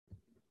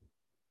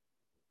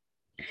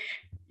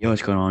Yo,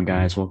 what's going on,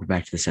 guys? Welcome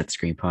back to the Set the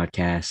Screen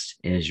podcast.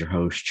 It is your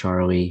host,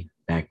 Charlie,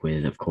 back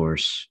with, of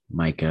course,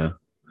 Micah.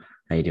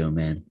 How you doing,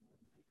 man?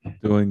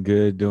 Doing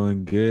good,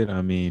 doing good.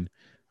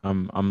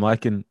 I'm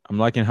liking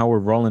how we're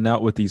rolling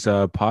out with these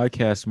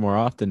podcasts more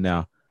often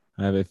now.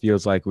 It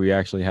feels like we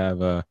actually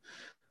have a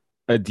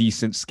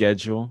decent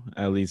schedule,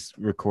 at least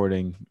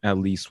recording at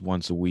least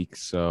once a week.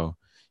 So,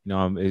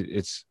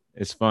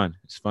 it's fun.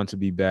 It's fun to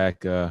be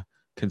back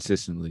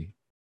consistently.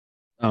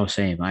 Oh,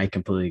 same. I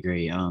completely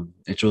agree.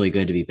 It's really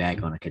good to be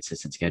back on a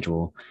consistent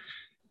schedule.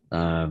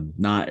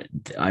 Not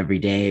every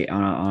day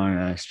on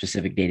a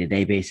specific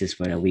day-to-day basis,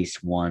 but at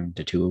least 1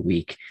 to 2 a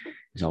week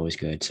is always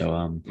good.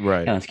 So,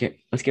 Right. yeah,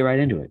 let's get right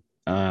into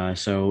it.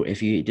 So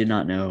if you did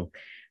not know,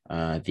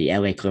 the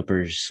LA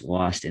Clippers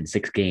lost in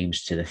 6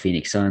 games to the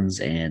Phoenix Suns,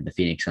 and the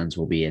Phoenix Suns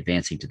will be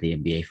advancing to the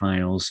NBA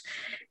Finals,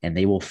 and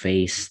they will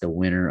face the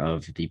winner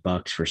of the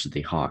Bucks versus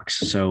the Hawks.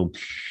 So,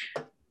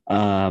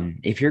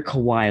 if you're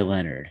Kawhi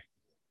Leonard,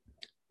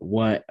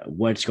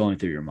 what's going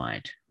through your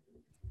mind?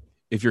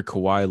 If you're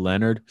Kawhi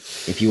Leonard,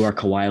 If you are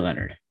Kawhi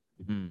Leonard,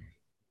 hmm,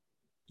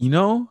 you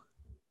know,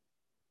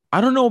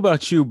 I don't know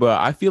about you, but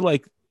I feel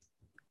like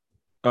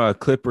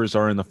Clippers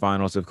are in the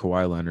finals if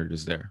Kawhi Leonard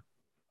is there.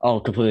 oh,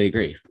 completely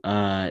agree.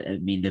 I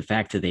mean, the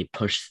fact that they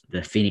pushed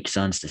the Phoenix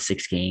Suns to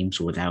 6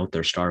 games without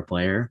their star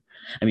player.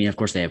 I mean, of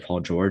course they have Paul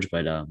George,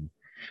 but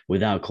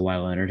without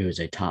Kawhi Leonard, who is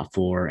a top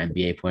four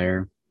NBA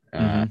player,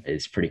 Hmm.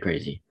 is pretty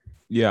crazy.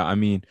 Yeah, I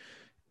mean,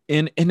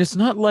 and it's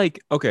not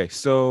like okay,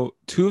 so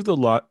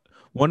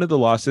one of the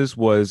losses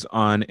was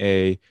on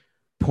a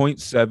point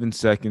 0.7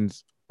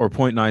 seconds or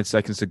point 0.9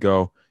 seconds to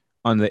go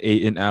on the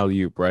eight in alley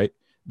oop, right?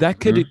 That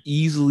could have Hmm.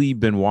 easily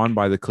been won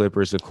by the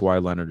Clippers if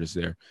Kawhi Leonard is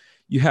there.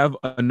 You have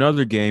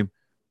another game,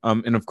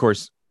 and of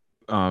course,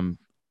 um,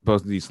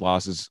 both of these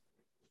losses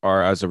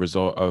are as a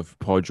result of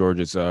Paul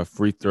George's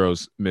free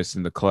throws missed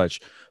in the clutch.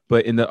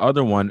 But in the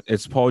other one,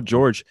 it's Paul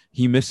George.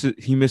 He misses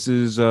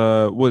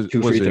what Two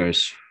was free it?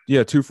 throws.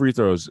 Yeah, two free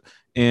throws.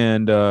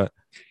 And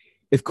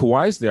if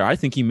Kawhi's there, I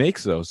think he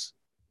makes those.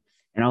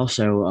 And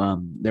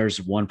also,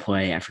 there's one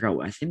play I forgot.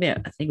 I think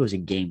it was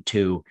in game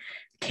two.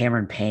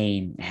 Cameron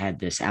Payne had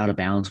this out of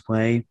bounds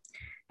play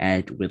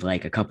with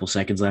like a couple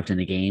seconds left in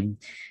the game,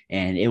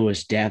 and it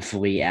was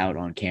definitely out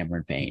on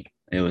Cameron Payne.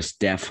 It was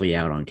definitely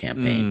out on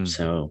campaign. Mm,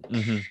 So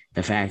hmm.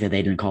 the fact that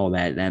they didn't call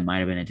that might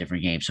have been a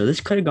different game. So this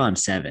could have gone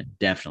seven,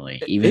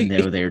 definitely, even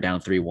It, though it, they were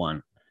down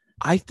 3-1.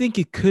 I think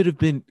it could have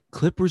been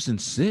Clippers in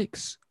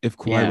six if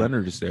Kawhi Yeah.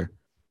 Leonard is there.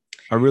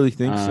 I really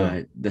think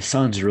so. The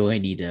Suns really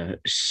need to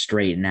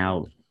straighten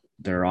out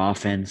their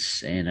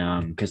offense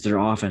and because their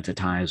offense at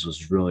times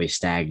was really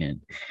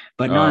stagnant,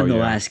 but not Oh in the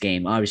yeah. last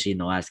game. Obviously, in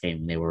the last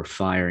game they were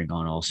firing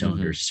on all Hmm.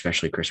 cylinders,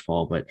 especially Chris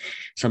Paul. But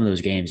some of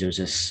those games it was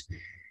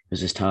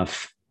just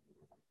tough.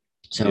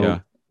 Yeah.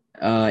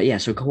 So, yeah.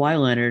 So Kawhi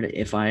Leonard,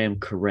 if I am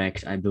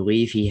correct, I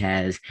believe he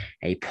has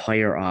a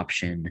player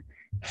option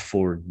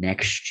for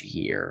next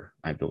year.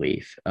 I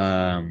believe.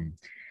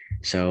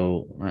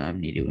 So I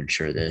need to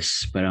ensure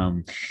this, but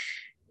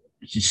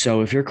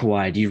so if you're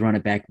Kawhi, do you run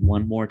it back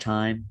one more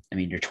time? I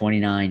mean, you're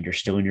 29, you're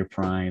still in your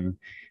prime,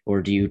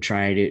 or do you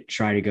try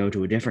to go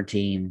to a different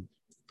team?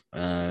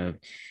 Uh,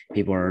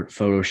 People are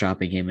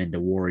photoshopping him into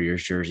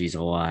Warriors jerseys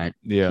a lot,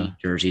 Yeah. Heat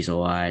jerseys a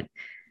lot.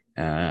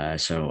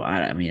 So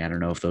I mean, I don't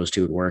know if those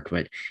two would work,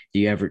 but do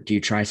you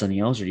try something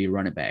else or do you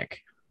run it back?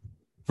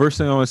 First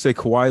thing I want to say,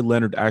 Kawhi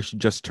Leonard actually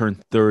just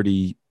turned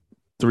 30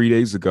 3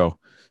 days ago. Oh,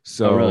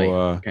 So really?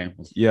 Okay,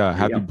 well, yeah, there you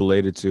happy go.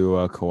 belated to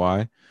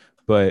Kawhi.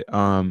 But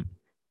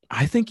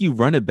I think you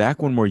run it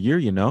back one more year.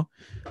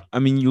 I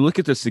mean, you look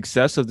at the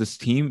success of this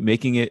team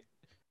making it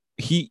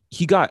he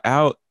got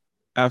out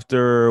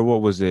after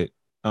what was it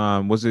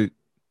I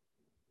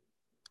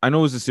know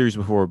it was a series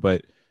before,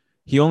 but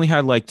he only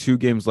had like 2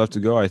 games left to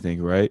go, I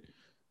think, right?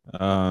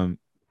 Um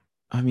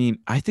I mean,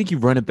 I think you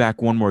run it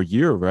back one more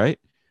year, right?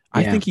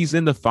 I Yeah, think he's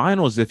in the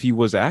finals if he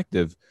was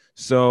active.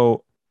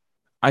 So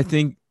I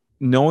think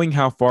knowing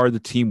how far the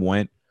team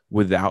went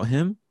without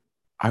him,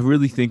 I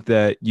really think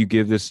that you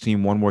give this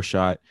team one more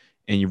shot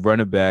and you run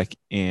it back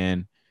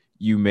and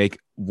you make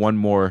one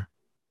more.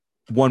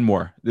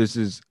 This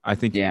is I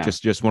think yeah.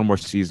 just one more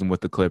season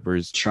with the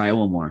Clippers. Try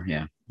one more.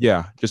 Yeah.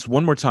 Yeah, just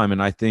one more time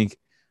and I think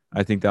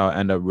that'll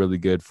end up really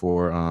good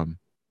for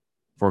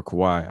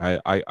Kawhi.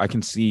 I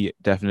can see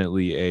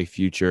definitely a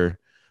future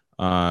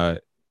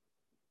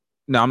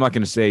now I'm not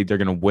going to say they're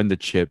going to win the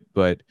chip,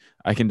 but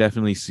I can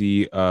definitely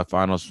see a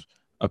finals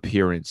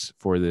appearance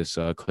for this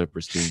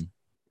Clippers team.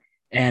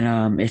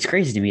 And it's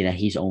crazy to me that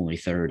he's only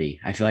 30.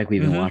 I feel like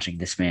we've been Hmm. watching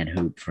this man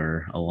hoop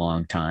for a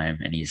long time,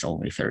 and he's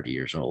only 30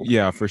 years old.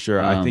 Yeah, for sure.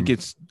 I think Um,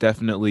 it's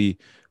definitely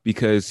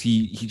because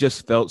he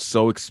just felt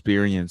so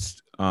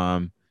experienced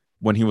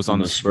when he was on on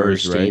the the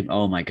Spurs, Spurs right? team,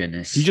 oh my He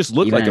goodness! just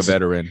looked like a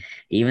veteran.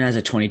 Even as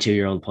a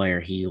 22-year-old player,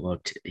 he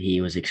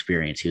was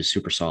experienced. He was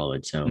super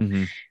solid. So,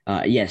 Hmm.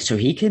 yeah, so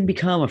he can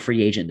become a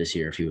free agent this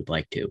year if he would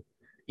like to.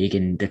 He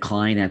can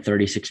decline that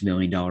 $36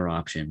 million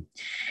option.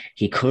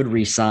 He could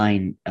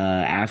resign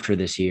after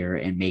this year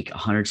and make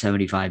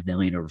 175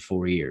 million over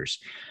 4 years.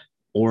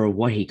 Or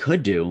what he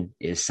could do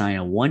is sign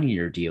a 1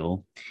 year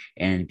deal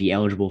and be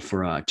eligible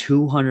for a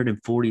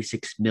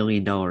 $246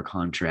 million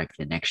contract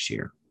the next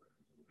year.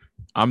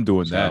 I'm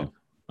doing that. So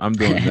I'm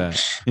doing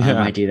that. I Yeah.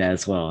 might do that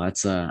as well.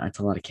 That's a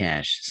lot of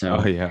cash.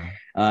 Oh So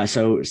yeah.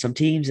 so some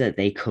teams that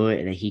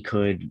he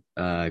could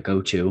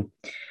go to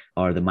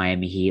are the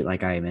Miami Heat,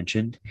 like I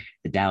mentioned,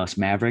 the Dallas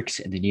Mavericks,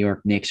 and the New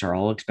York Knicks are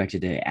all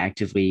expected to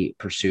actively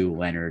pursue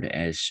Leonard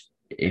as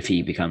if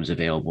he becomes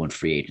available in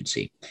free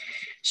agency.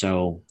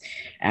 So,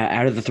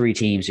 out of the three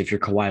teams, if you're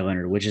Kawhi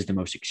Leonard, which is the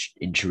most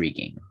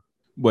intriguing?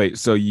 Wait,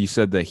 so you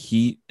said the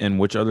Heat and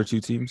which other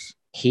two teams?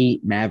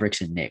 Heat,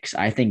 Mavericks, and Knicks.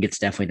 I think it's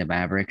definitely the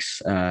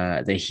Mavericks.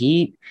 The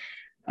Heat,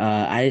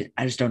 I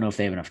just don't know if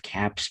they have enough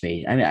cap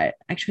space. I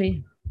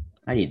mean,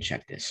 I need to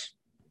check this.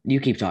 You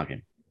keep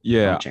talking. I'll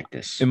Yeah. check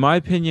this. In my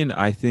opinion,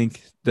 I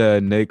think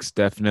the Knicks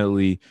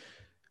definitely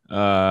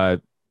uh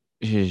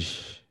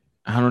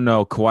I don't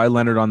know. Kawhi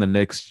Leonard on the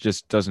Knicks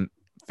just doesn't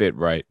fit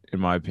right, in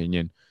my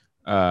opinion.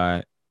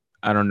 Uh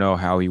I don't know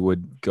how he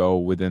would go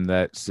within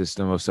that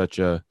system of such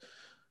a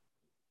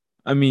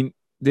I mean,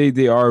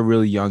 they are a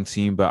really young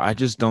team, but I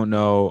just don't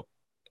know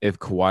if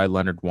Kawhi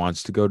Leonard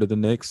wants to go to the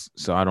Knicks.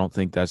 So I don't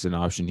think that's an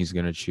option he's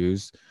going to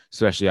choose,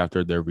 especially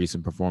after their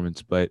recent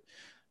performance. But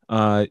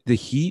the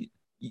Heat,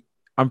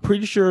 I'm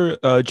pretty sure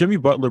Jimmy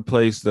Butler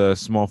plays the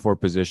small forward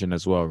position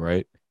as well,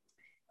 right?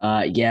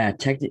 Yeah,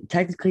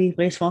 technically he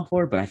plays small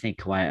forward, but I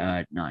think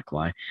not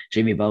Kawhi,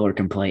 Jimmy Butler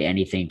can play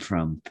anything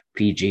from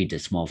PG to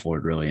small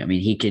forward. Really, I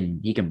mean, he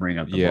can bring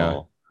up the Yeah,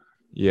 ball.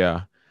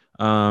 yeah.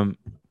 Um,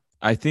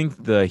 I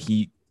think the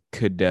Heat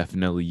could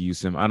definitely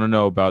use him. I don't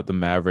know about the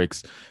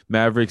Mavericks.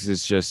 Mavericks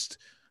is just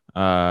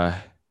uh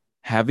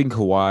having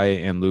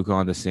Kawhi and Luka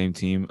on the same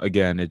team.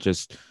 Again, it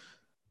just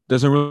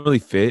doesn't really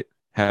fit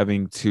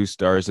having two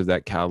stars of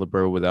that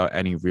caliber without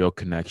any real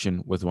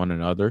connection with one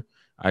another.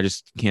 I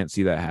just can't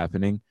see that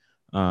happening.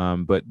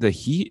 But the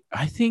Heat,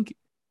 I think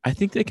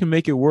they can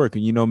make it work.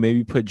 You know,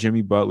 maybe put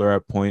Jimmy Butler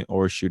at point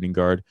or shooting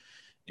guard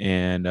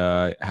and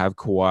have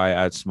Kawhi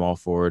at small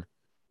forward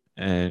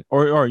and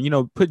or you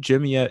know put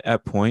Jimmy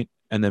at point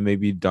and then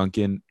maybe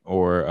Duncan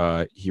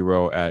or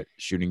Hero at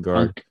shooting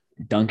guard.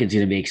 Duncan's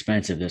going to be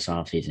expensive this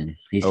offseason.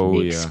 He's going to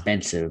Oh be yeah,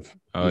 expensive.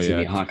 oh He's going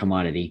to be yeah. a hot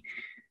commodity.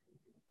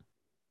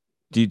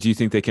 Do you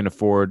think they can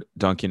afford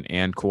Duncan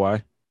and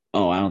Kawhi?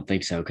 Oh, I don't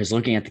think so. Because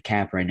looking at the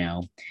cap right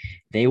now,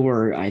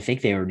 I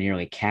think they were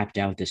nearly capped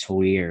out this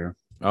whole year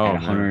at Oh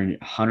man,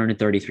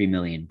 133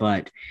 million.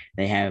 But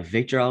they have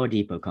Victor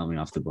Oladipo coming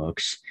off the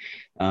books.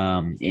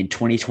 In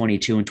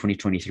 2022 and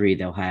 2023,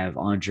 they'll have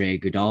Andre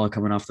Iguodala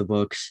coming off the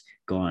books,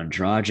 Goran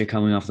Dragic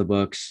coming off the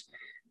books.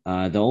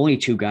 The only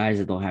two guys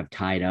that they'll have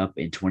tied up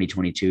in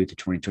 2022 to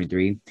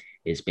 2023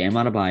 is Bam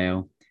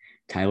Adebayo,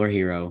 Tyler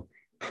Hero,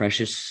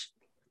 Precious,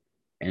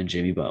 and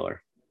Jimmy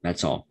Butler.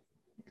 That's all.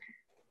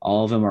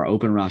 All of them are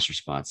open roster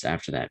spots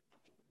after that.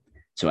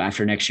 So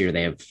after next year,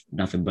 they have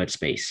nothing but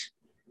space.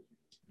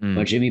 But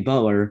mm. Jimmy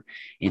Butler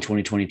in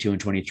 2022 and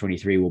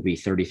 2023 will be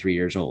 33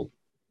 years old.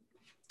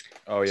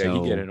 Oh yeah, he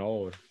So getting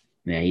old.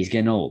 yeah, he's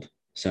getting old.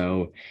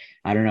 So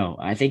I don't know.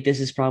 I think this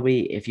is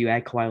probably if you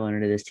add Kawhi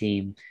Leonard to this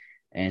team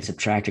and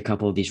subtract a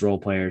couple of these role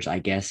players, I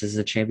guess this is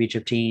a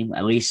championship team.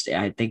 At least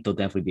I think they'll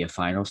definitely be a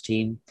finals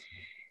team.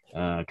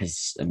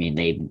 Because I mean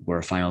they were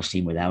a finals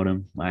team without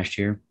him last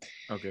year.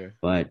 Okay.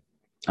 But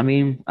I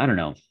mean, I don't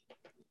know.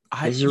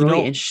 I This is a you really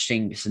know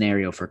interesting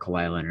scenario for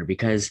Kawhi Leonard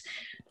because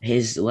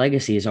his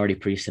legacy is already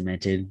pretty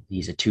cemented.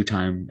 He's a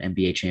two-time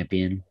NBA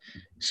champion.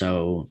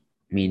 So,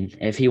 I mean,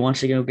 if he wants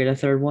to go get a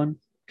third one,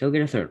 go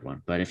get a third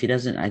one. But if he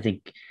doesn't, I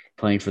think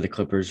playing for the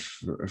Clippers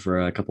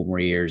for a couple more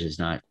years is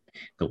not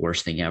the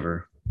worst thing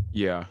ever.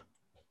 yeah.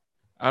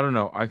 I don't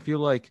know. I feel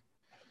like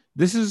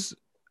this is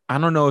I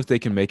don't know if they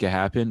can make it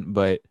happen,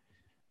 but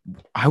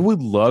I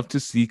would love to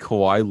see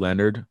Kawhi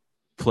Leonard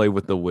play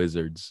with the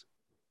Wizards.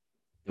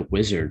 The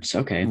Wizards,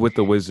 okay. With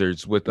the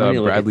Wizards, with Let me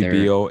look at Bradley their,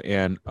 Beal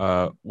and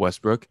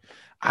Westbrook.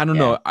 I don't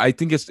yeah, know. I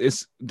think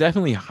it's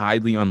definitely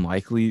highly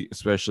unlikely,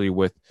 especially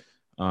with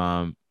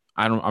I'm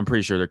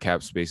pretty sure their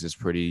cap space is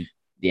pretty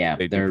yeah,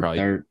 they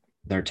probably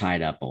they're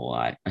tied up a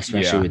lot,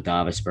 especially yeah, with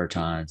Davis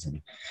Bertans,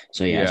 and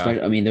so yeah, yeah.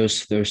 especially I mean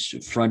those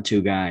front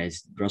two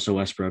guys, Russell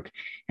Westbrook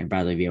and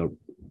Bradley Beal.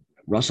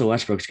 Russell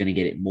Westbrook's going to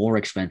get it more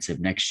expensive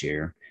next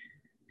year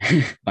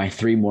by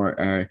three more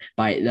or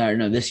by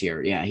no this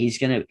year. Yeah,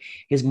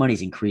 his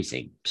money's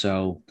increasing.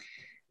 So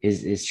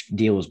his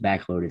deal was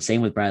backloaded. Same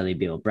with Bradley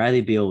Beal.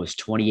 Bradley Beal was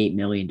 $28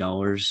 million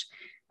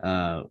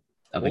of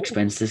Oh,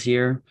 expense this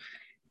year.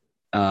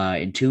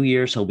 In 2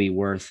 years, he'll be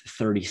worth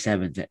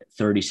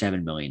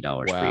 $37 million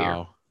per year.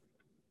 wow.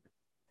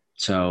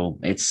 So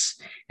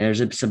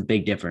there's some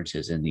big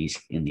differences in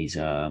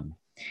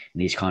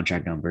these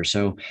contract numbers.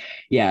 So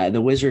yeah,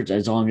 the Wizards,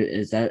 as long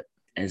as that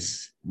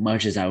as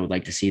much as I would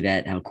like to see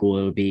that, how cool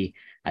it would be,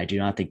 I do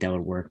not think that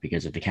would work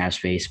because of the cap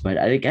space. But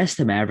I guess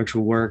the Mavericks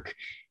would work.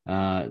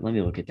 Let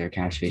me look at their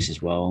cap Do, space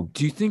as well.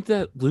 do you think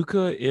that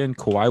Luca and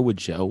Kawhi would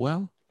gel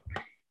well?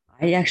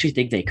 I actually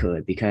think they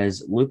could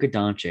because Luka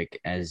Doncic,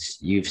 as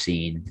you've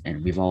seen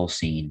and we've all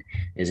seen,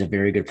 is a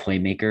very good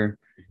playmaker.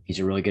 He's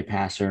a really good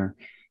passer.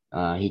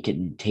 He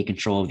can take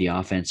control of the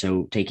offense,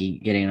 so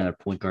getting another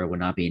point guard would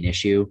not be an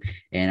issue.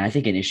 And I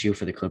think an issue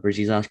for the Clippers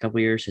these last couple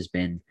of years has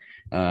been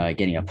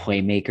getting a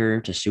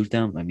playmaker to suit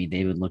them. I mean,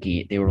 they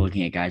were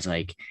looking at guys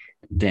like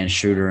Dennis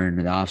Schroeder in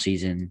the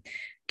offseason,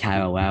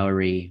 Kyle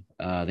Lowry.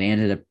 They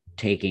ended up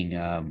taking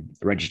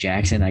Reggie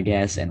Jackson, I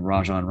guess, and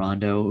Rajon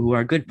Rondo, who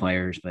are good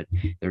players, but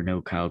they're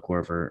no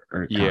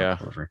Yeah.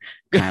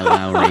 Kyle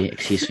Lowry,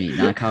 excuse me,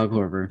 not Kyle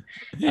Korver.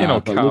 You know,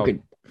 But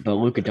Cal.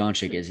 Luka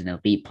Doncic is an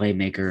elite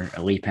playmaker,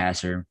 elite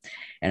passer,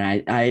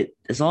 and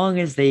as long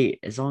as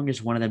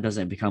one of them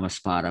doesn't become a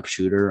spot up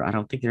shooter, I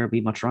don't think there'll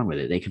be much wrong with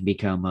it. They can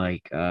become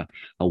like a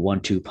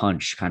 1-2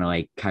 punch, kind of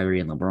like Kyrie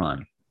and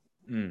LeBron.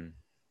 Mm.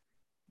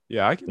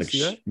 Yeah, I can see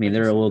Which that. I I mean, can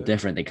they're a see little that.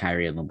 different than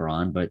Kyrie and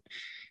LeBron, but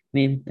I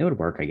mean, it would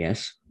work, I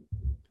guess.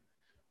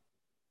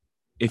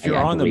 If you're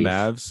I on the believe.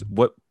 Mavs,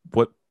 what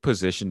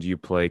position do you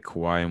play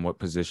Kawhi and what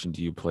position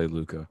do you play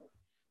Luca?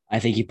 I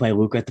think you play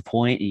Luka at the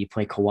point and you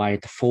play Kawhi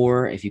at the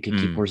four. If you can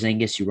keep Mm.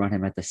 Porzingis, you run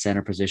him at the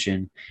center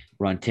position,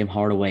 run Tim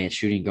Hardaway at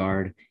shooting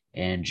guard,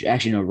 and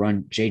actually no,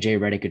 run JJ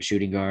Redick at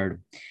shooting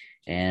guard,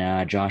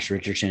 and Josh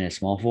Richardson at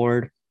small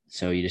forward.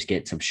 So you just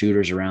get some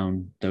shooters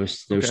around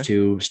those Okay.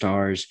 two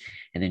stars,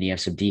 and then you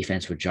have some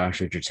defense with Josh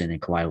Richardson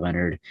and Kawhi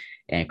Leonard,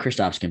 and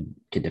Kristaps can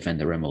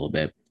defend the rim a little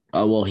bit.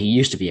 Oh well, he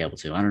used to be able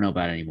to. I don't know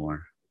about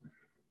anymore.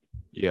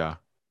 Yeah.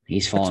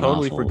 He's I fallen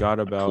totally off forgot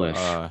a about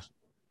cliff.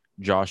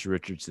 Josh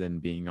Richardson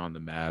being on the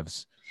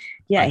Mavs.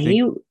 Yeah, I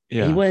think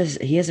yeah.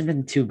 he hasn't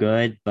been too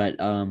good, but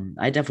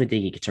I definitely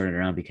think he could turn it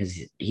around because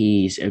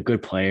he's a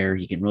good player.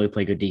 He can really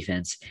play good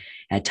defense.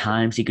 At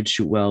times he could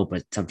shoot well,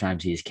 but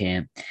sometimes he just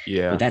can't. But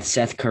Yeah. that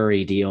Seth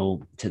Curry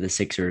deal to the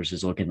Sixers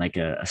is looking like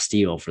a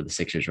steal for the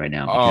Sixers right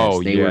now because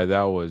Oh they yeah, were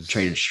that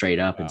traded was straight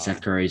up, and wow.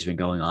 Seth Curry's been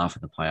going off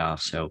in the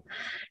playoffs. So,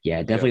 yeah, it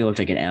Yep, definitely looked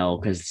like an L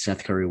because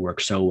Seth Curry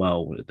worked so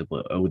well with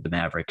the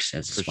Mavericks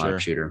as a for spot up sure.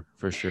 shooter.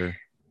 For sure.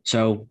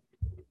 So,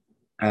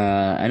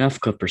 enough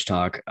Clippers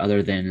talk.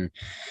 Other than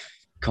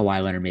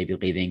Kawhi Leonard maybe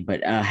leaving,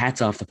 but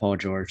hats off to Paul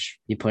George.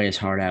 He played his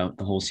heart out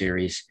the whole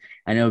series.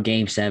 I know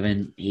Game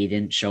 7 he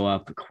didn't show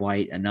up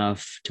quite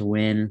enough to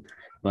win,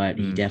 but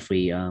he Mm.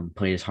 definitely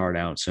played his heart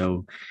out.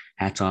 So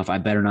hats off. I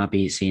better not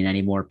be seeing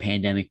any more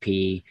pandemic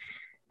P,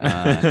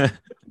 uh,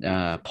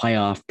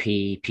 playoff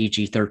P,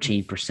 PG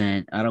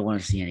 13%. I don't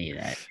want to see any of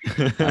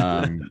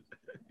that.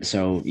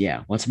 So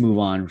yeah, let's move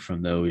on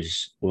from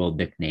those little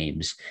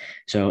nicknames.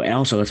 So and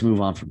also let's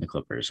move on from the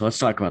Clippers. So let's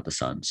talk about the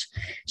Suns.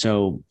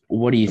 So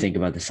what do you think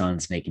about the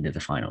Suns making to the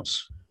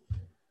finals?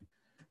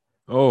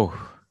 Oh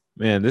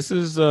man, this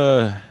is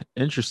a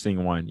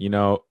interesting one. You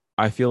know,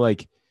 I feel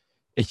like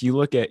if you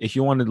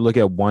wanted to look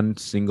at one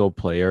single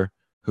player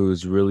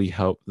who's really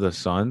helped the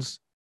Suns,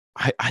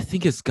 I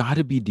think it's got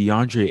to be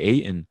DeAndre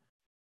Ayton,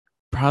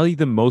 probably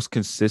the most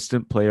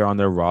consistent player on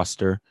their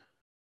roster,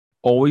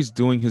 always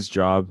doing his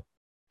job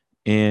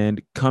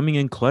and coming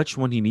in clutch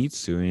when he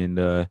needs to. And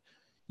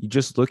you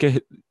just look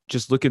at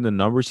the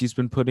numbers he's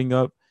been putting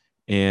up,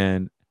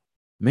 and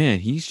man,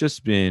 he's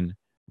just been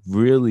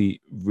really,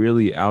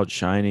 really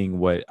outshining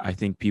what I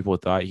think people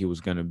thought he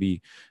was going to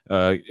be,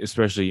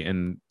 especially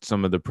in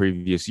some of the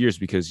previous years.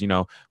 Because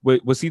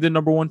was he the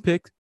number one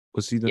pick?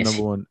 Was he the Yes,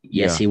 number one?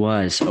 yes, Yeah. he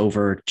was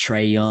over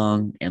Trey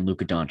Young and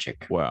Luka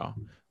Doncic. Wow.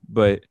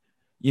 But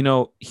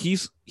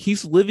he's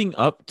living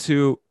up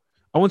to,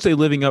 I wouldn't say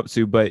living up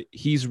to, but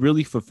he's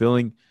really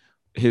fulfilling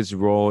his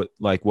role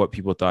like what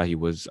people thought he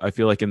was. I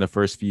feel like in the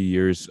first few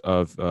years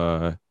of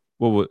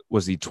what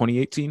was he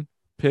 2018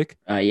 pick?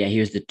 Yeah,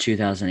 he was the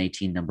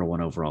 2018 number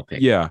one overall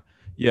pick. Yeah.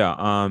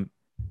 Yeah.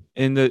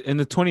 In the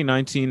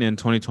 2019 and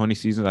 2020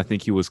 seasons, I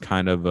think he was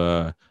kind of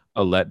a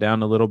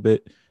letdown a little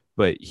bit,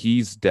 but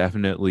he's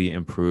definitely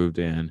improved.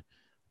 And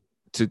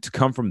to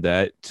come from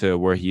that to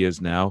where he is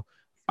now,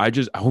 I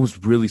was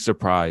really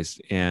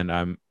surprised, and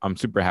I'm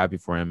super happy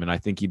for him, and I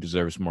think he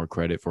deserves more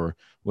credit for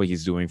what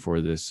he's doing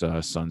for this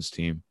Suns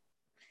team.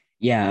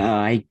 Yeah,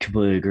 I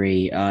completely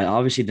agree.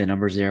 Obviously, the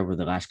numbers there were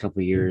the last couple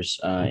of years.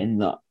 In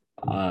the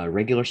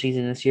regular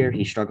season this year,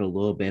 he struggled a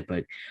little bit,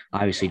 but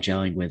obviously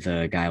gelling with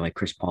a guy like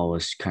Chris Paul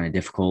was kind of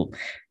difficult.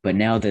 But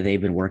now that they've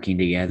been working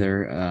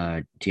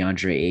together,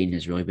 DeAndre Ayton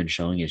has really been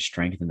showing his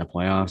strength in the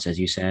playoffs, as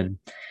you said.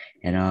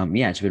 And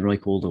yeah, it's been really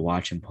cool to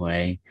watch him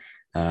play.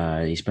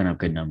 He's put up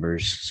good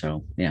numbers.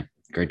 So yeah,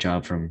 great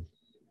job from.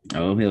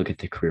 Oh, let me look at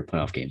the career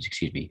playoff games.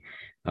 Excuse me.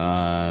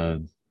 Uh,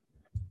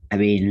 I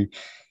mean,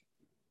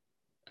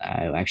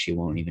 I actually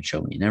won't even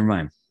show me. Never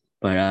mind.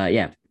 But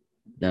yeah,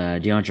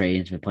 DeAndre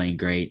Ayton's been playing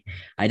great.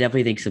 I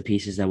definitely think some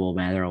pieces that will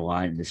matter a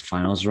lot in this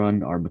finals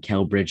run are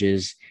Mikal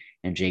Bridges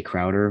and Jay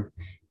Crowder.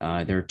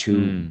 They're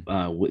two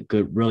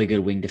Mm. really good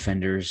wing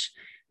defenders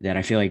that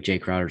I feel like Jay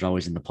Crowder's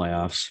always in the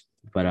playoffs.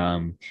 But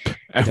they're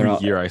Every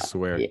all year, I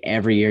swear.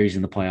 every year he's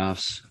in the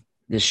playoffs.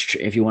 This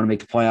if you want to make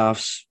the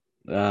playoffs,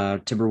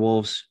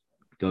 Timberwolves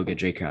go get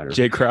Jay Crowder.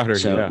 Jay Crowder,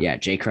 So yeah, yeah,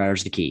 Jay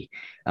Crowder's the key.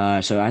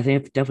 So I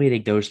definitely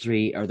think those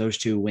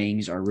two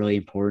wings are really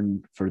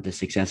important for the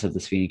success of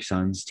this Phoenix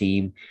Suns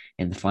team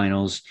in the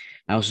finals.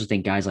 I also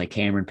think guys like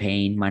Cameron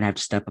Payne might have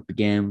to step up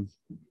again.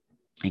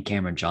 and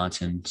Cameron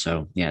Johnson.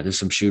 So yeah, there's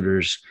some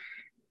shooters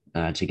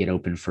to get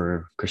open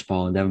for Chris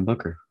Paul and Devin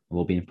Booker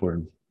will be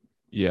important.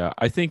 Yeah,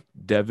 I think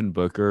Devin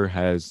Booker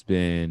has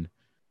been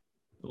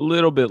a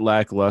little bit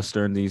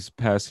lackluster in these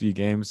past few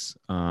games.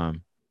 I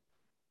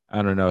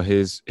don't know,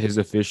 his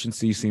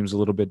efficiency seems a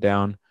little bit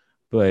down,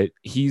 but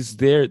he's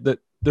there. The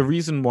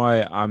reason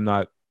why I'm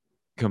not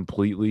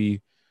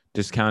completely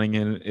discounting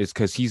him is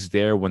because he's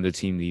there when the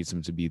team needs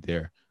him to be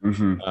there.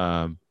 Mm-hmm.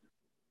 Um,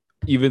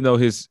 Even though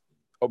his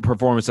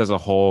performance as a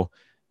whole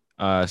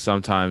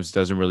sometimes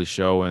doesn't really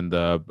show in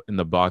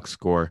the box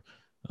score.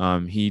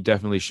 He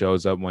definitely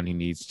shows up when he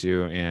needs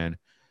to, and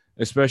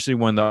especially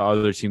when the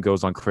other team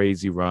goes on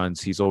crazy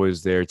runs, he's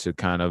always there to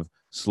kind of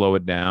slow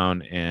it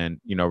down and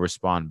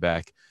respond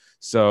back.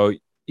 So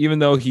even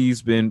though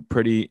he's been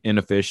pretty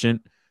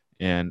inefficient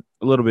and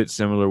a little bit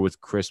similar with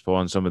Chris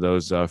Paul in some of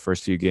those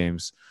first few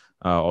games,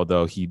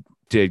 although he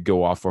did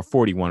go off for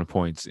 41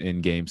 points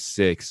in Game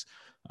 6.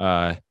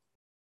 Uh,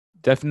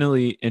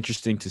 Definitely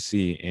interesting to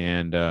see,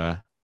 and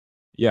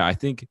yeah, I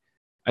think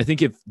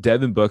if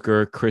Devin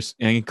Booker, Chris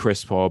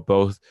Paul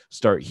both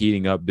start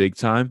heating up big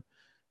time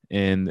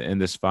in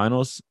this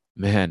finals,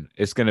 man,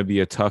 it's going to be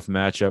a tough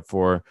matchup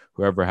for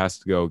whoever has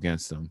to go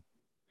against them.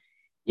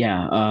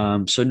 Yeah.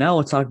 So now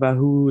let's talk about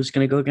who's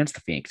going to go against the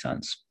Phoenix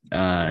Suns.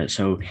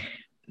 So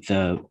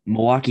the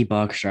Milwaukee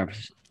Bucks are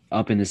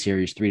up in the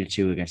series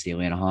 3-2 against the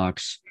Atlanta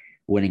Hawks,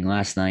 winning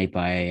last night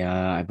by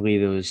I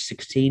believe it was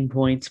 16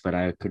 points, but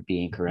I could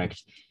be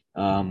incorrect.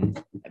 Um,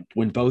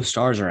 when both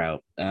stars are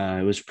out,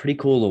 it was pretty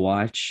cool to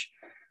watch.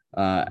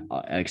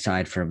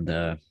 Aside from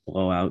the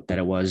blowout that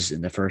it was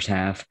in the first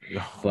half,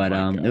 Oh but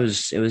my it god.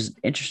 was it was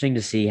interesting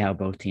to see how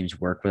both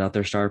teams work without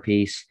their star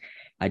piece.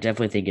 I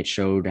definitely think it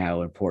showed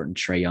how important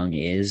Trae Young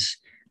is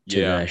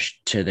Yeah.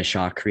 to the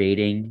shot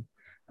creating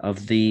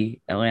of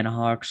the Atlanta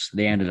Hawks.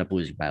 They ended up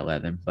losing by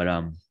 11, but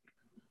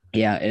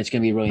yeah, it's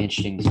gonna be really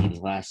interesting to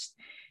see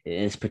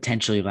this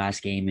potentially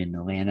last game in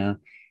Atlanta.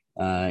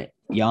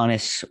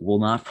 Giannis will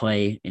not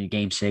play in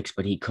Game 6,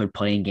 but he could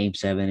play in Game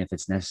 7 if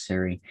it's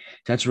necessary.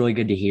 So that's really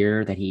good to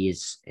hear that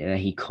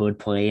he could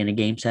play in a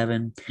Game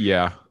 7.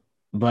 Yeah.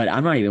 But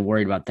I'm not even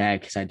worried about that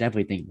because I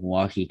definitely think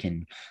Milwaukee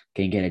can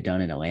get it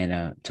done in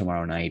Atlanta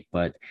tomorrow night.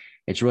 But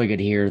it's really good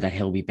to hear that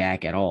he'll be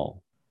back at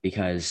all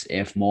because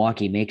if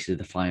Milwaukee makes it to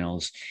the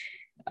finals,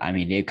 I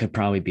mean, it could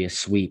probably be a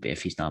sweep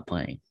if he's not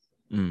playing.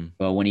 Mm.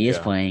 But when he is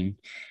Yeah. playing,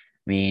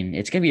 I mean,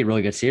 it's going to be a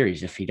really good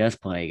series if he does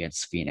play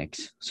against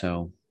Phoenix.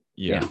 So,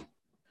 Yeah. yeah,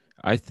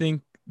 I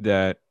think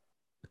that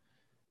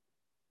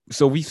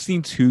so we've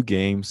seen two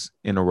games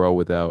in a row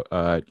without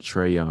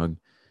Trae Young,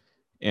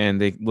 and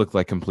they look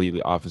like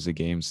completely opposite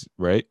games,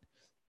 right?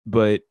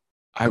 But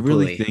I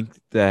really completely. think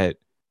that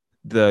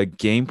the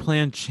game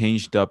plan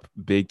changed up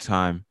big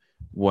time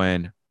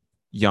when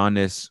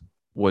Giannis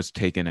was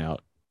taken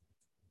out,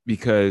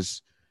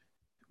 because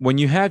when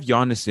you have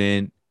Giannis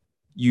in,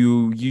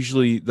 you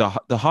usually the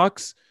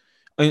Hawks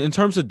in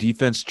terms of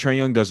defense, Trae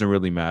Young doesn't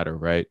really matter,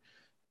 right?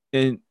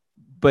 And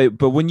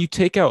but when you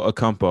take out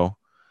Acampo,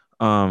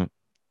 um,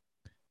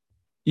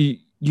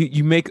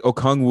 you make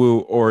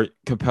Okongwu or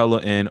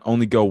Capella and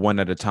only go one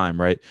at a time,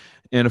 right?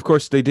 And of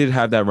course, they did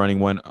have that running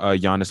when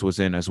Giannis was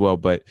in as well.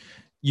 But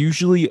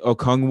usually,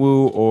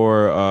 Okongwu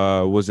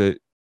or was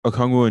it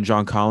Okongwu and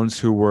John Collins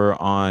who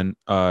were on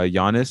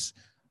Giannis,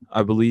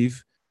 I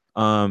believe.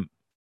 Um,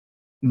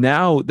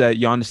 Now that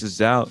Giannis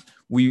is out,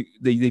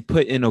 they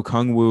put in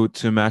Okongwu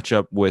to match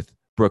up with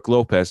Brooke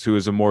Lopez, who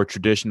is a more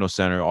traditional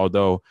center,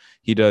 although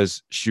he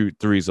does shoot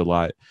threes a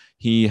lot.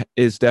 He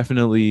is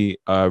definitely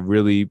a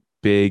really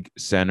big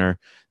center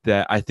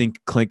that I think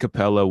Clint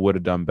Capella would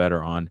have done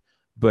better on.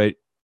 But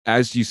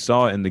as you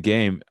saw in the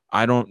game,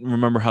 I don't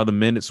remember how the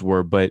minutes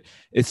were, but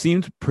it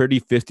seemed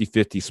pretty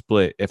 50-50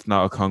 split, if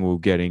not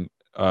Okongwu getting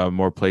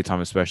more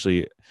playtime,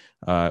 especially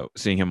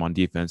seeing him on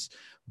defense.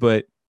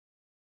 But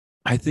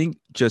I think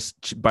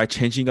just by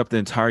changing up the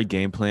entire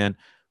game plan,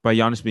 by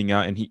Giannis being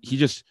out, and he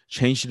just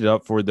changed it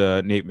up for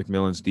the Nate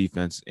McMillan's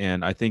defense,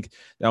 and I think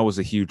that was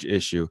a huge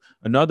issue.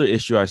 Another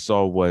issue I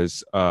saw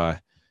was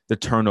the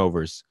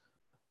turnovers.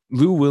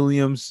 Lou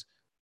Williams,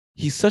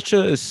 he's such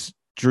a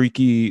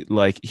streaky,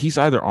 like he's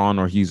either on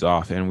or he's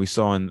off, and we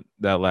saw in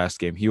that last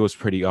game he was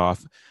pretty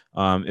off.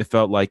 It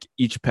felt like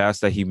each pass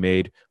that he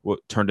made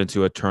turned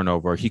into a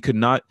turnover. He could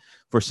not,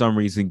 for some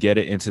reason, get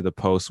it into the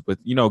post. But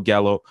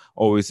Gallo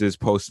always is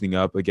posting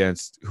up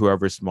against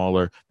whoever's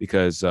smaller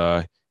because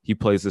he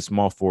plays the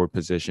small forward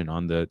position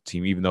on the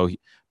team, even though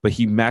but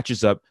he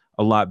matches up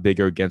a lot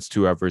bigger against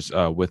whoever's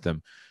with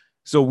him.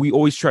 So we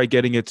always try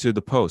getting it to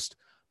the post,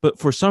 but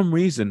for some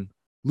reason,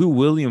 Lou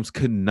Williams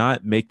could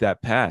not make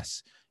that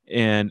pass.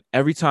 And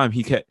every time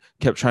he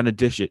kept trying to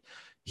dish it,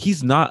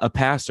 he's not a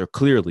passer,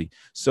 clearly.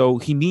 So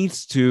he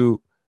needs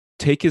to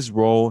take his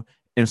role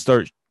and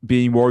start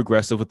being more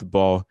aggressive with the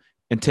ball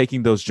and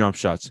taking those jump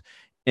shots.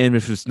 And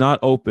if it's not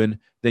open,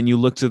 then you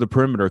look to the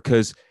perimeter.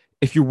 Because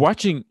if you're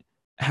watching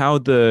how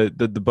the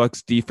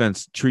Bucks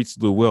defense treats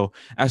Lou Will,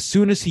 as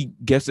soon as he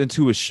gets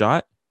into a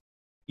shot,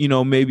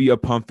 maybe a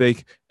pump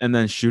fake and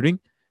then shooting,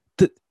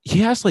 he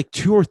has like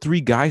 2 or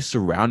 3 guys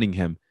surrounding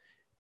him.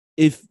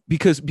 If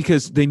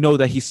because they know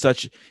that he's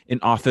such an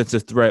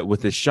offensive threat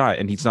with his shot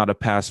and he's not a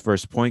pass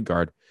first point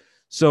guard.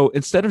 So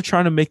instead of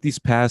trying to make these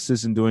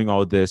passes and doing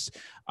all this,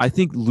 I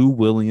think Lou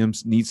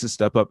Williams needs to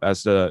step up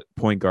as the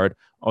point guard.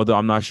 Although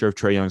I'm not sure if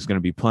Trae Young is going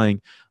to be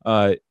playing.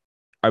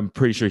 I'm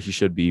pretty sure he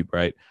should be,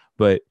 right?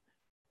 But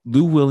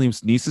Lou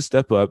Williams needs to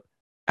step up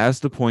as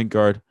the point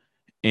guard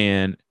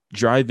and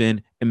drive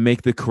in and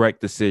make the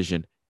correct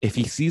decision. If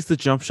he sees the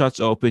jump shots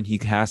open, he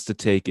has to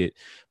take it.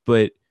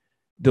 But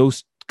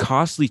those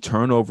costly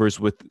turnovers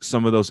with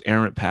some of those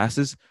errant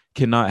passes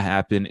cannot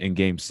happen in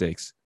game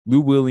 6. Lou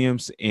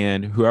Williams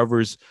and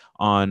whoever's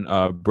on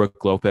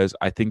Brook Lopez,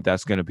 I think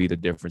that's going to be the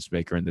difference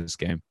maker in this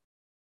game.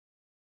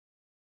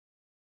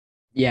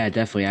 Yeah,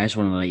 definitely. I just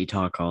want to let you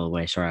talk all the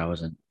way. Sorry, I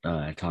wasn't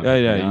talking.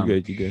 Yeah, But you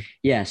good, you good.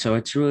 yeah. So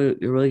it's really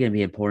going to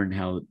be important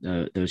how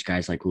those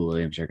guys like Lou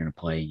Williams are going to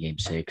play in Game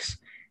 6.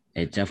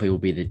 It definitely will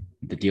be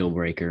the deal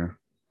breaker.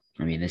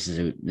 I mean, this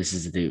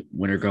is the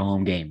winner go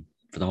home game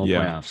for the whole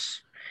playoffs.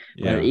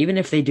 Yeah. But even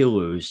if they do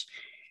lose,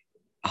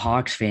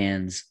 Hawks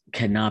fans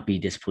cannot be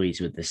displeased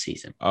with this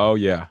season. Oh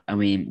yeah. I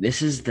mean,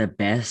 this is the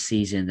best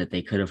season that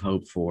they could have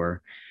hoped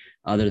for,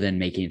 other than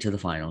making it to the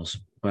finals.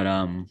 But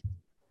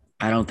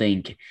I don't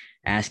think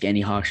ask any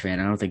Hawks fan.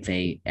 I don't think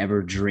they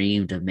ever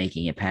dreamed of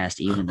making it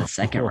past even the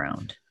second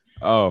round.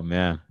 Oh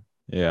man,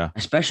 yeah.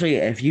 Especially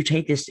if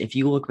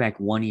you look back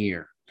 1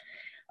 year,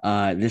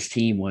 this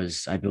team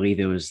was, I believe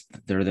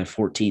they're the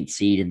 14th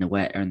seed in the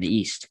West or in the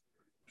East,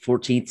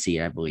 14th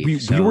seed, I believe.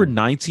 We were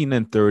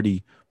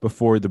 19-30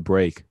 before the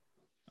break,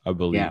 I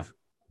believe.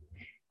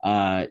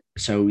 Yeah.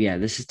 So yeah,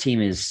 this team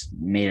has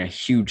made a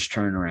huge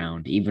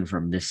turnaround, even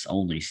from this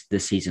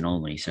season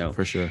only. So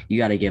for sure, you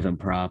got to give him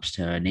props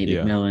to Nate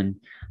McMillan,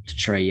 to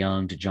Trae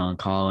Young, to John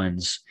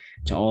Collins,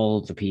 to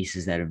all the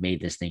pieces that have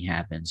made this thing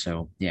happen.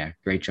 So yeah,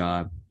 great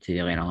job to the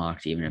Atlanta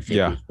Hawks, even if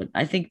they lose. But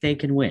I think they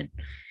can win.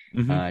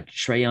 Mm-hmm.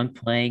 Trae Young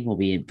playing will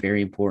be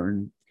very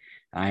important.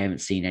 I haven't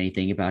seen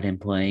anything about him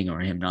playing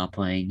or him not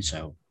playing,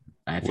 so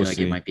I feel like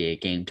it might be a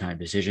game time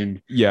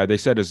decision. Yeah, they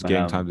said it's a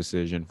game time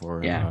decision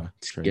for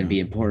it's going to be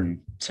important.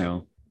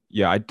 So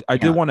yeah, I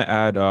did want to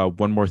add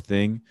one more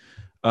thing.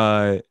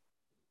 I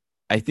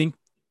think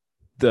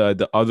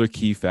the other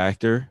key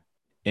factor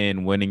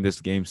in winning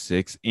this game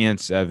 6 and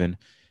 7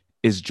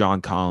 is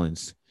John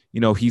Collins.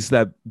 You know, he's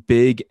that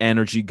big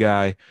energy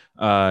guy,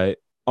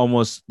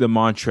 almost the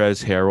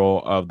Montrezl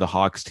Harrell of the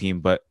Hawks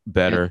team, but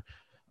better.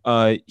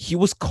 Yeah. He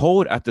was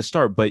cold at the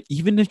start, but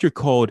even if you're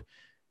cold,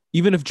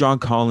 even if John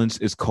Collins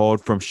is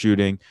cold from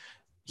shooting,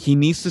 he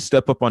needs to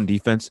step up on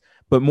defense.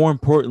 But more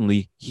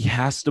importantly, he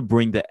has to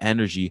bring the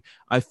energy.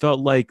 I felt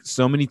like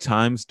so many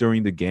times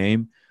during the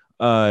game,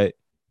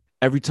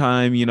 every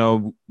time, you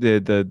know,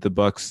 the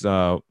Bucks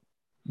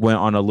went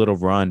on a little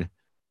run,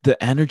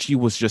 the energy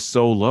was just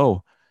so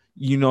low.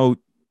 You know,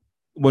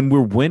 when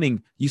we're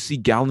winning, you see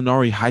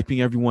Gallinari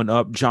hyping everyone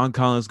up, John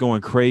Collins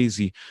going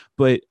crazy,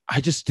 but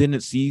I just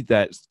didn't see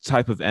that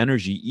type of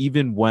energy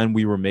even when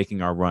we were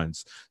making our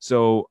runs.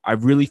 So I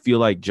really feel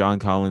like John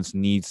Collins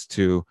needs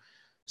to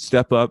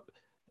step up,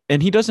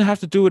 and he doesn't have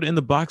to do it in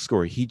the box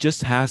score. He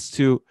just has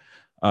to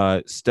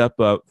step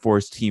up for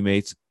his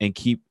teammates and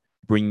keep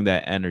bringing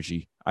that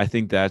energy. I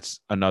think that's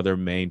another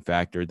main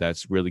factor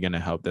that's really going to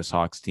help this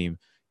Hawks team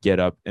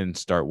get up and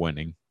start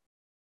winning.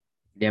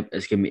 Yep,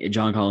 it's gonna be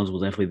John Collins will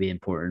definitely be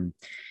important.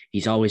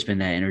 He's always been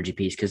that energy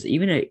piece because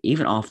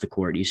even off the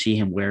court, you see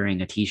him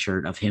wearing a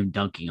T-shirt of him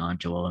dunking on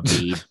Joel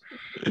Embiid.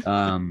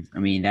 I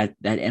mean that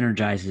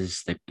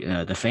energizes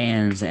the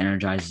fans, that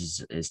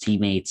energizes his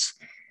teammates.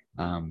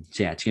 So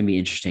yeah, it's gonna be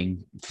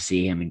interesting to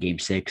see him in Game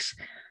 6.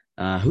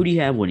 Who do you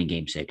have winning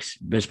Game 6?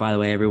 Just by the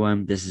way,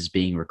 everyone, this is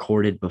being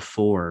recorded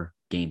before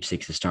Game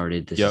 6 has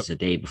started. This is a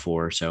day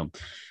before. So,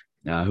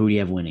 who do you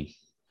have winning?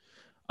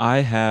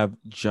 I have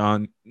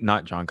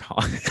not John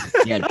Collins.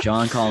 Yeah,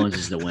 John Collins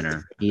is the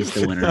winner. He's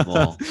the winner of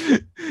all.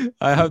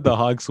 I have the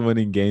Hawks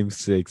winning Game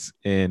 6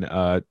 in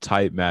a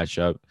tight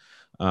matchup.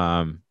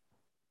 I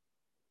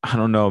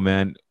don't know,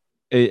 man.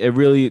 It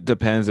really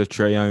depends if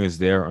Trae Young is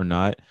there or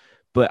not.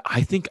 But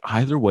I think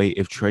either way,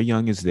 if Trae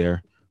Young is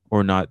there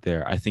or not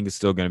there, I think it's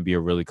still going to be a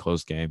really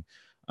close game.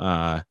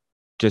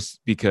 Just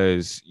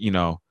because, you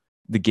know,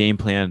 the game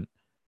plan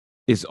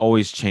is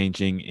always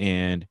changing,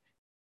 and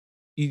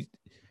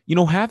you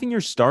know, having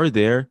your star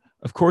there,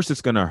 of course,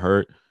 it's going to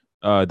hurt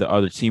the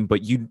other team, but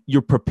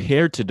you're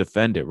prepared to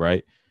defend it,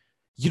 right?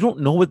 You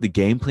don't know what the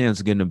game plan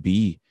is going to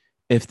be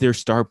if their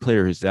star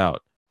player is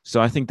out.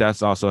 So I think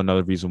that's also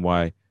another reason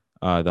why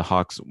the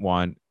Hawks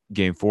won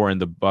Game 4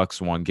 and the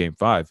Bucks won Game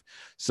 5.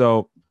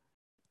 So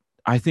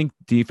I think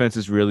defense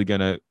is really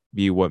going to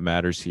be what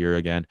matters here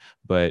again.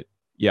 But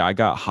yeah, I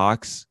got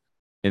Hawks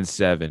in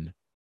 7,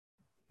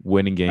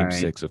 winning Game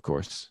 6, of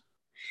course.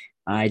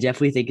 I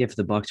definitely think if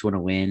the Bucks want to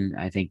win,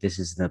 I think this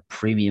is the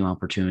premium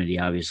opportunity.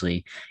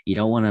 Obviously, you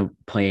don't want to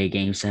play a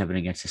Game 7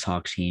 against this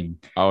Hawks team.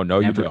 Oh no,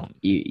 you don't.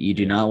 You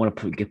do not want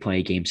to play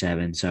a Game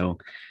 7. So,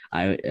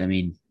 I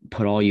mean,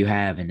 put all you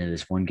have into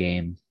this one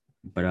game.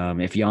 But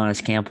if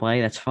Giannis can't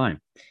play, that's fine.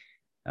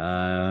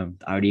 I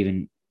would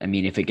even. I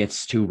mean, if it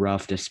gets too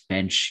rough to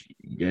bench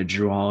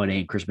Drew Holiday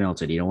and Chris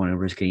Middleton, you don't want to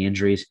risk any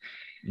injuries.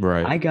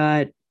 Right. I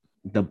got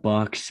the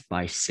Bucks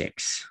by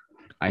 6.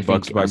 I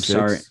Bucks think by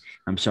 6.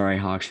 I'm sorry,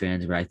 Hawks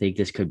fans, but I think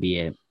this could be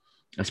it.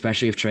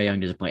 Especially if Trae Young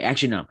doesn't play.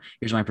 Actually, no.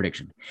 Here's my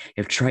prediction: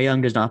 if Trae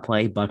Young does not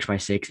play, Bucks by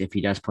 6. If he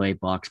does play,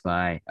 Bucks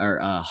by or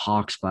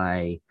Hawks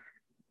by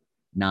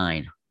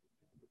 9.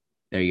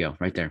 There you go,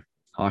 right there.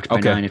 Hawks by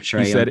Okay. 9 if He Trae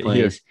Young said it here.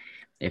 plays.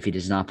 If he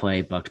does not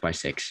play, Bucks by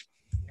 6.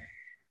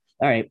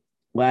 All right.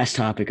 Last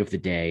topic of the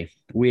day.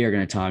 We are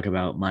going to talk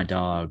about my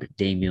dog,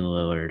 Damian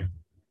Lillard,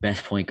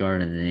 best point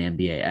guard in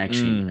the NBA.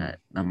 Actually, Mm.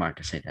 I'm not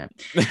going to say that,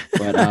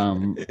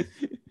 but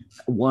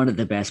one of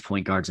the best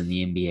point guards in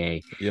the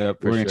NBA. Yeah, We're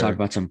for going to talk sure.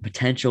 about some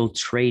potential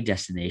trade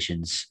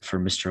destinations for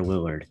Mr.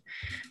 Lillard.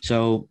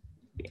 So,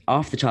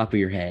 off the top of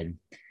your head,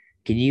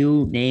 can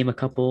you name a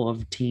couple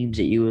of teams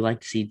that you would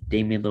like to see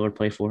Damian Lillard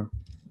play for?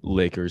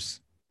 Lakers.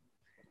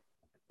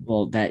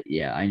 Well,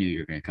 yeah, I knew you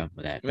were going to come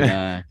with that.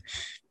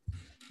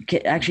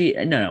 But actually,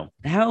 no.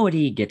 How would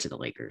he get to the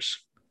Lakers?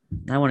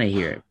 I want to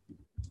hear it.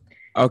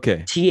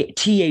 Okay.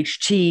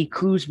 THT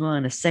Kuzma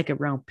and a second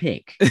round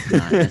pick.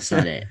 Nah, that's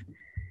not it.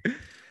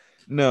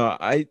 No,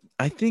 I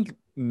think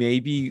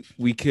maybe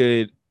we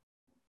could.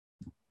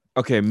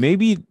 Okay,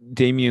 maybe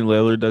Damian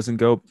Lillard doesn't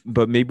go,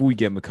 but maybe we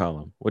get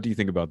McCollum. What do you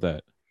think about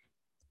that?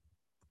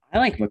 I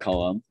like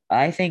McCollum.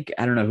 I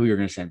don't know who you're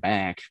going to send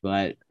back,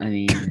 but I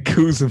mean,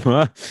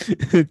 Kuzma,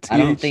 I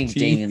don't think THT.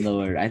 Damian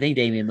Lillard. I think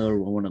Damian Lillard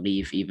will want to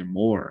leave even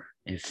more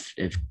if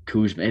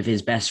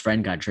his best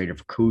friend got traded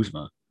for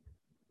Kuzma.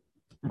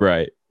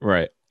 Right,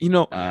 right.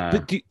 Uh,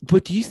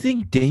 But do you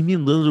think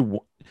Damian Lillard?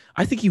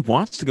 I think he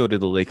wants to go to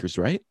the Lakers,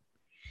 right?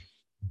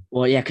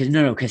 well, yeah,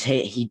 because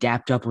he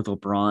dapped up with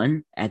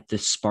LeBron at the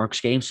Sparks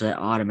game, so that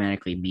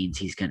automatically means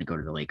he's going to go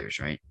to the Lakers,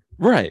 right?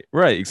 Right,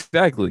 right.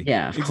 Exactly,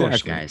 Yeah, of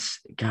course,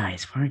 exactly.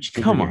 guys. Why don't you think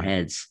with Come your on,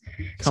 heads?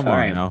 So, come all on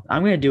right, now.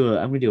 I'm gonna do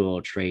a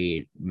little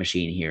trade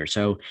machine here.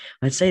 So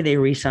let's say they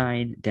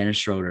re-sign Dennis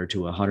Schroeder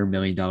to $100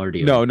 million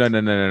deal. No, no,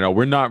 no, no, no, no.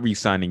 We're not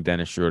re-signing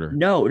Dennis Schroeder.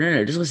 No.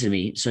 Just listen to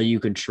me. So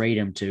you can trade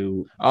him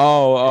to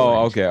Oh, oh,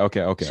 Portland. okay,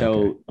 okay, okay, okay.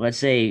 So let's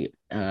say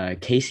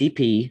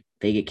KCP.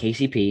 They get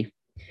KCP.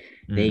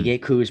 They Hmm.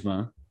 get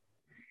Kuzma.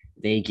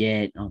 They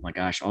get oh my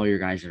gosh, all your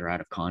guys that are out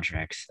of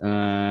contracts.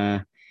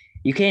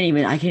 You can't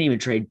even. I can't even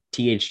trade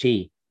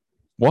THT.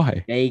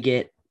 Why? They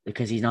get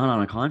because he's not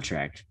on a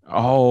contract.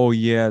 Oh,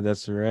 yeah,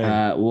 that's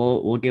right.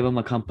 We'll give him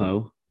a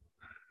compo,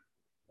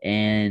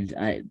 and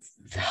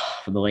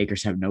the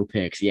Lakers have no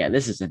picks. Yeah,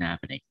 this isn't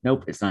happening.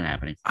 Nope, it's not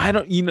happening. I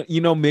don't,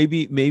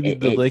 maybe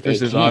the Lakers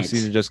It this can't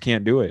offseason just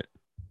can't do it.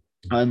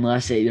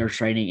 unless they're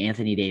trading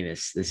Anthony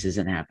Davis. This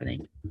isn't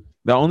happening.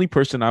 The only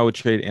person I would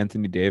trade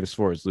Anthony Davis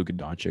for is Luka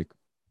Doncic.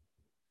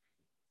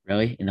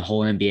 Really, in the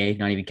whole NBA,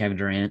 not even Kevin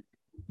Durant.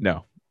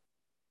 No,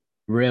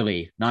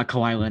 Really, not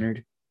Kawhi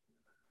Leonard.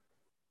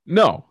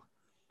 no,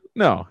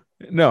 no,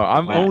 no.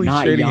 I'm Wow, only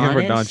trading him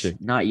for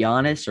Doncic. Not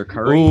Giannis or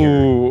Curry, or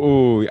Ooh,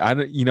 ooh. I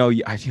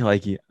don't, I feel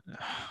like you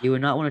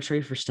would not want to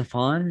trade for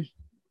Stephon.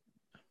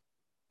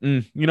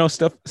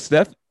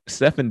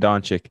 Steph and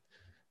Doncic.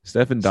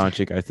 Steph and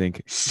Doncic, I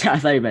think. I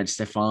thought you meant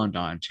Stephon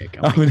Doncic.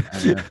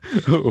 I'm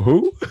like,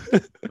 Who?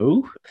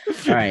 who?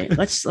 All right,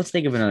 let's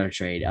think of another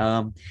trade.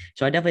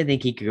 So I definitely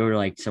think he could go to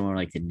like somewhere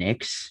like the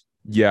Knicks.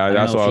 Yeah, I don't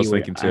that's know what if I he was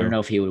would. thinking I don't too. know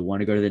if he would want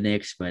to go to the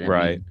Knicks, but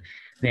Right.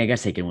 I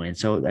guess they can win.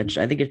 So I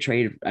think a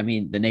trade. I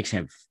mean, the Knicks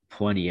have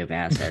plenty of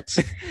assets.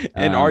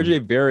 And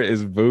RJ Barrett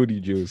is booty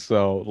juice.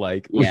 So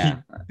like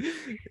Yeah, they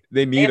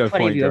they need have a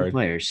plenty of point young guard.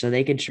 players, so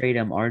they could trade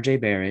him. RJ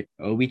Barrett,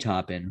 Obi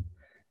Toppin.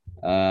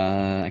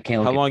 I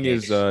can't How look at long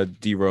is picks.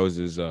 D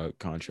Rose's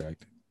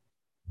contract?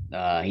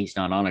 He's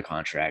not on a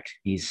contract.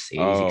 He's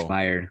Oh,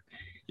 expired.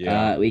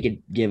 yeah. We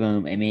could give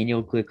him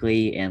Emmanuel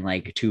quickly and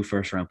like 2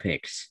 first round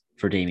picks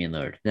for Damian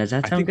Lillard. Does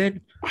that I sound think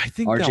good? I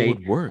think that RJ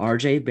would work.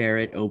 RJ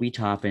Barrett, Obi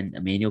Toppin,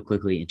 Emmanuel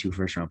quickly, and 2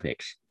 first round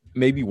picks.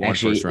 Maybe one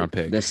first Actually, round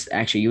pick. this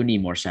actually you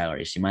need more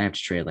salaries. You might have to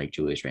trade like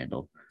Julius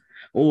Randle,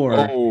 or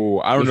Oh,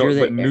 I don't know,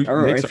 but Knicks if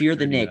aren't you're the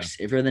trading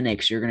that.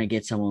 Knicks, you're gonna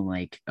get someone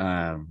like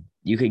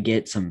you could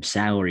get some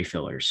salary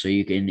fillers. So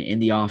you can in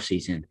the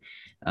offseason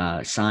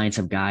sign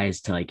some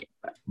guys to like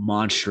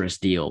monstrous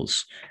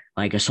deals,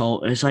 like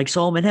it's like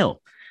Solomon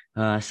Hill.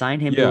 Sign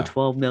him to a Yeah,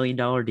 $12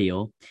 million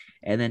deal,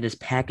 and then just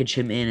package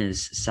him in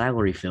as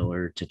salary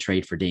filler to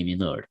trade for Damian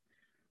Lillard.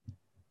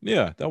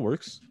 yeah, that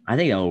works. I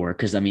think that will work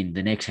because I mean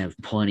the Knicks have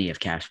plenty of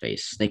cap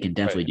space. They can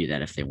definitely Right. do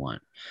that if they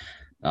want.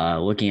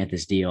 Looking at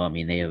this deal, I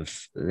mean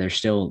they're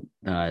still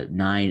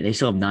they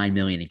still have 9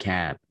 million in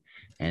cap,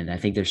 and I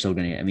think they're still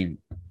gonna. I mean,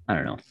 I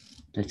don't know.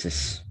 That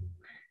just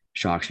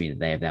shocks me that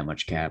they have that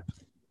much cap,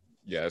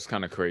 Yeah, it's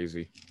kind of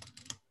crazy.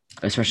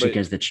 especially But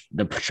because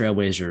the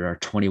Trailblazers are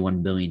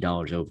 $21 billion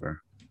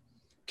over.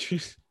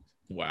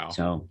 wow.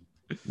 So,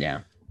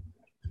 yeah.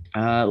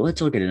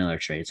 Let's look at another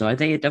trade. So I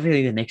think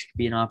definitely the Knicks could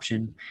be an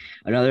option.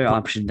 Another What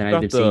option that I've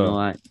about been seeing a the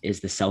lot is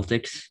the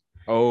Celtics.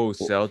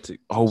 Celtic?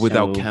 Oh,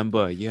 without So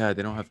Kemba. Yeah,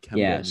 they don't have Kemba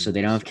yeah, so they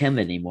anymore. don't have So Kemba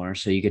anymore.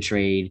 So you could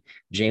trade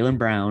Jalen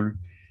Brown,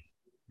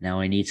 Now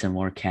I need some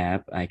more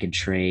cap. I can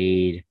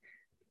trade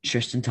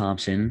Tristan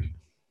Thompson,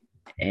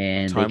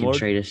 and they Time can Lord.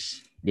 trade us.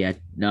 Yeah,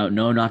 no,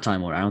 no, not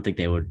Time Lord. I don't think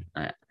they would.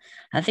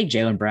 I think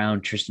Jalen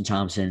Brown, Tristan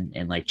Thompson,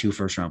 and like 2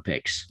 first round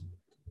picks,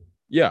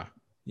 Yeah,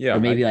 yeah, or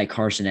maybe like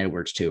Carson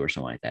Edwards too, or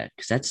something like that.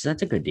 Because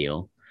that's a good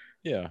deal.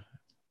 yeah.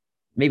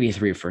 Maybe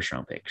 3 first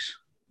round picks.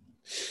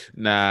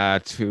 Nah,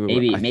 two.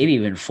 Maybe I think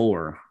even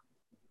 4.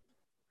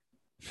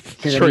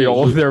 Because I trade mean,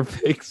 all of he their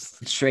picks.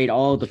 trade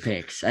all the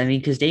picks. I mean,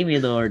 because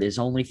Damian Lillard is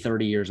only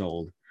 30 years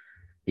old.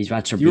 He's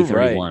about to be You're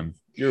right. 31,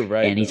 You're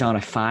right and he's though. on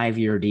a 5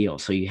 year deal.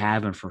 So you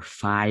have him for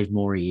 5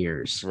 more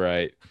years.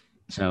 Right.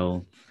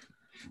 So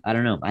I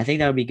don't know. I think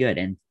that would be good.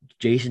 And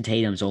Jason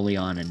Tatum's only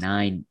on a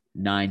 $9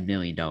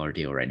 million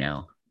deal right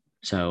now.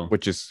 So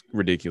Which is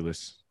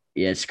ridiculous.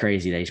 yeah, it's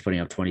crazy that he's putting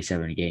up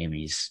 27 a game. And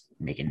he's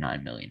making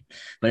 9 million,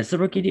 but it's the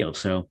rookie deal.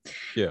 So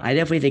Yeah. I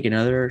definitely think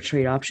another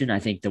trade option. I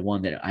think the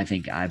one that I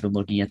think I've been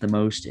looking at the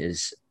most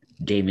is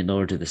Damian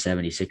Lillard to the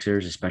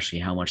 76ers, especially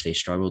how much they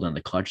struggled in the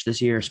clutch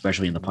this year,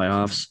 especially in the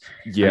playoffs.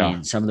 I Yeah.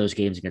 mean, some of those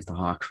games against the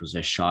Hawks was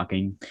just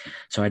shocking.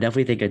 So I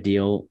definitely think a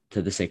deal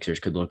to the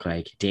Sixers could look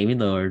like Damian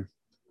Lillard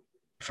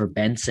for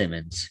Ben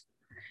Simmons,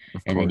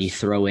 Of and then you course.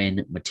 throw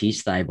in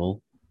Matisse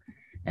Thybulle,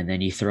 and then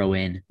you throw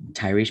in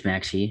Tyrese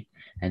Maxey,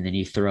 and then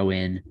you throw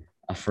in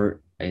a first.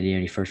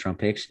 Any first round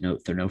picks? No,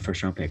 there are no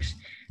first round picks.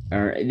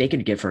 Or they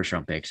could get first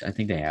round picks. I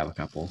think they have a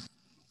couple.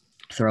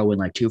 Throw in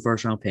like 2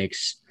 first round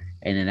picks,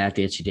 and then that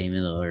gets you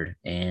Damian Lillard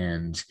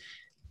and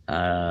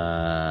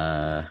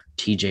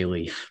TJ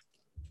Leaf.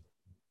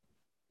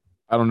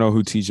 I don't know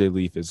who TJ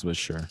Leaf is, but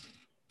sure.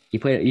 He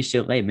played at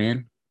UCLA,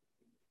 man.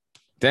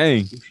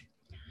 Dang.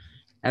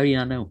 How do you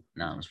not know?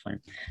 No, I was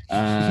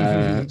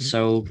fine.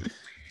 So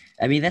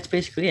I mean that's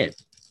basically it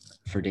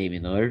for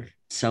Damian Lillard.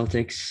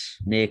 Celtics,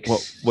 Well,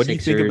 Knicks, what do you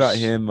think about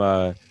Sixers,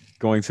 him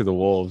going to the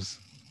Wolves?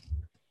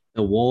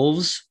 the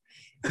Wolves.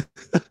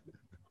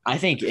 I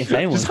think if Just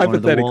anyone's going to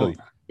the hypothetically. Wolves,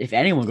 if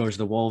anyone goes to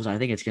the Wolves, I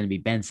think it's going to be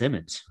Ben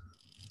Simmons.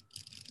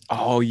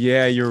 Oh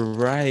yeah, you're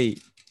right.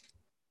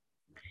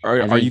 I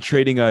Are you think,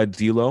 trading a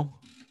D'Lo?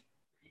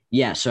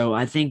 yeah. So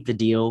I think the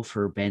deal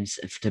for Ben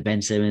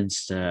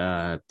Simmons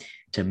to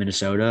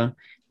Minnesota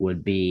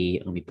would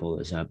be. Let me pull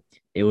this up.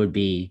 It would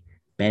be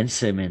Ben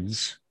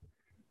Simmons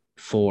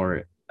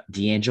for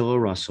D'Angelo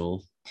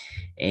Russell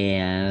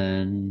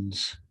and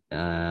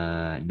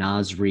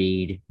Nas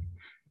Reed,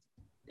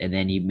 and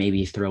then you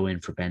maybe throw in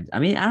for Ben. I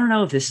mean, I don't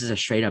know if this is a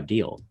straight up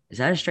deal. Is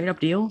that a straight up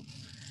deal?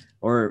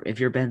 Or if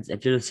you're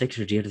the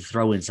Sixers, you have to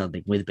throw in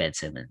something with Ben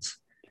Simmons.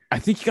 I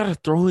think you got to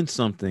throw in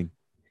something.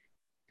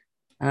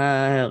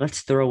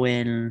 Let's throw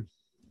in.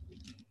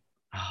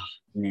 Oh,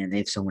 man, they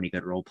have so many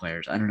good role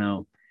players. I don't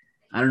know.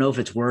 I don't know if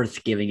it's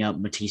worth giving up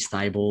Matisse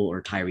Thybulle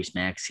or Tyrese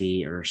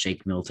Maxey or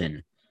Shake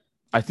Milton.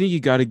 I think you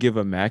got to give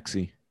a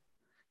Maxi.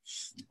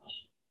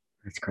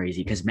 That's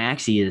crazy because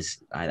Maxey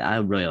is. I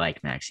really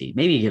like Maxey.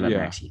 Maybe give up Yeah,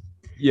 Maxey.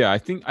 yeah. I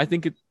think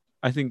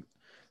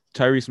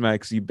Tyrese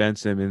Maxey, Ben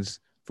Simmons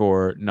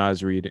for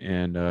Nas Reed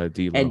and And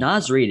D'Lo.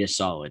 Nas Reed is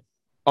solid.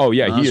 Oh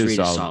yeah, he Nas is Reed is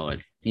solid.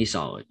 solid. He's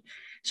solid.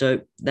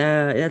 So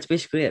that's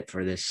basically it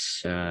for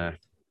this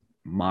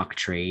mock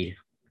trade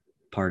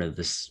part of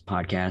this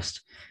podcast.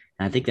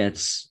 And I think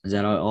is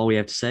that all we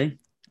have to say?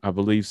 I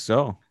believe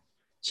so.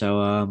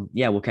 So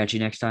yeah, we'll catch you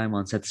next time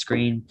on Set the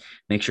Screen.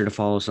 Make sure to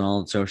follow us on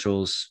all the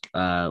socials.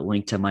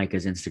 Link to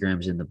Micah's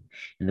Instagrams in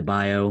the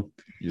bio.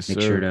 Yes,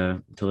 Make sure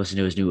sir. to listen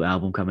to his new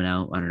album coming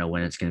out. I don't know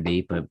when it's gonna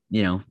be, but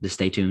just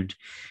stay tuned.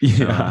 So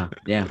Yeah.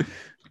 yeah,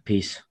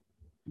 peace.